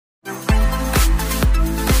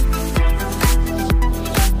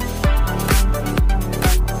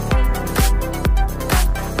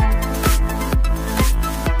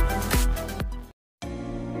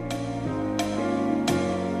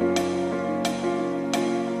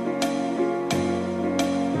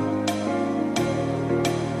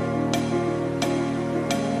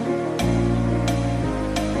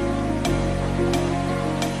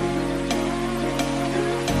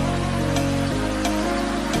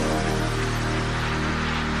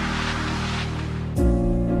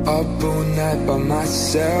Up all night by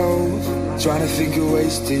myself, trying to figure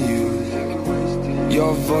ways to you.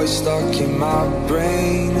 Your voice stuck in my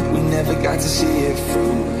brain, we never got to see it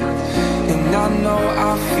through. And I know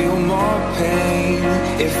I feel more pain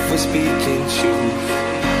if we're speaking truth.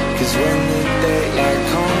 Cause when the daylight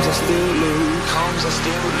comes I still lose,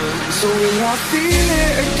 So will I feel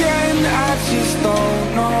it again? I just don't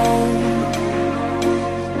know.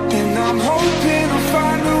 And I'm hoping I'll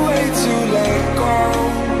find a way to let go.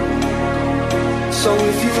 So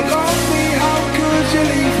if you love me, how could you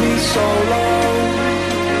leave me so low?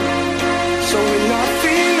 So will I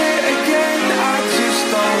feel it again? I just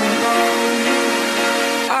don't know.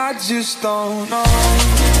 I just don't know.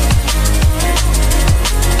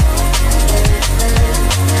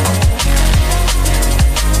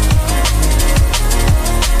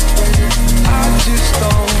 I just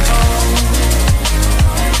don't know.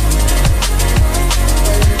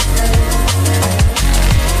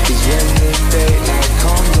 Cause when the daylight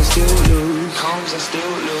comes I still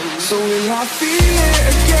lose, So will I feel it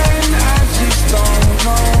again? I just don't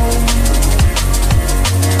know.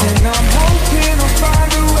 And I'm hoping I'll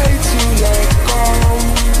find a way to let go.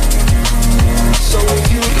 So if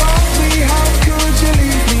you love me, how could you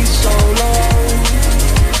leave me so low?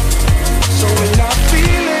 So will I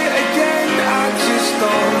feel it again? I just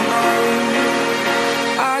don't know.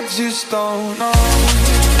 I just don't know.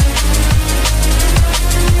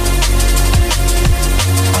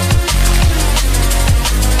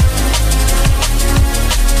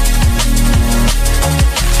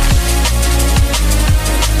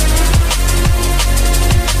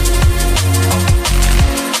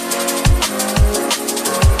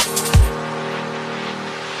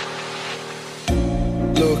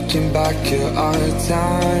 Looking back at our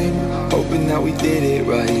time, hoping that we did it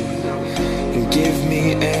right. And give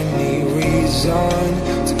me any reason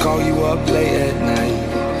to call you up late at night.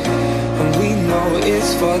 And we know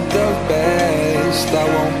it's for the best, I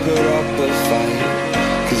won't put up a fight.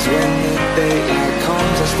 Cause when the daylight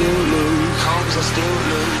comes I still lose,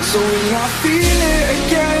 So will I feel it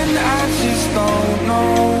again? I just don't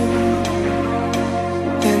know.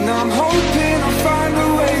 And I'm hoping I'll find a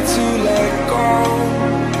way to let go.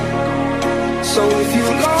 So if you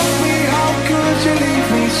love me, how could you leave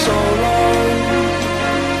me so low?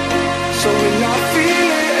 So will I feel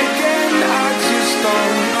it again? I just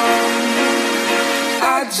don't know.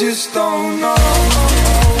 I just don't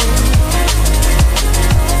know.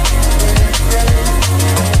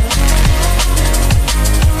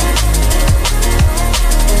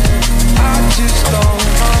 I just don't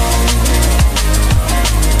know.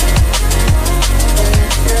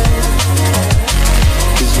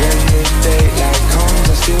 Cause when the daylight comes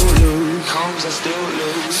I still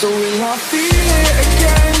lose, So will I feel it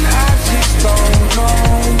again? I just don't know.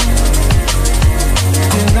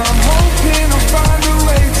 And I'm hoping I'll find a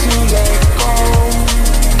way to let go.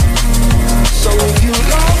 So if you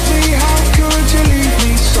love me, how could you leave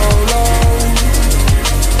me so low?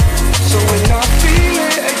 So will I feel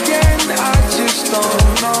it again? I just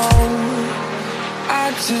don't know. I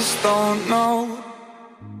just don't know.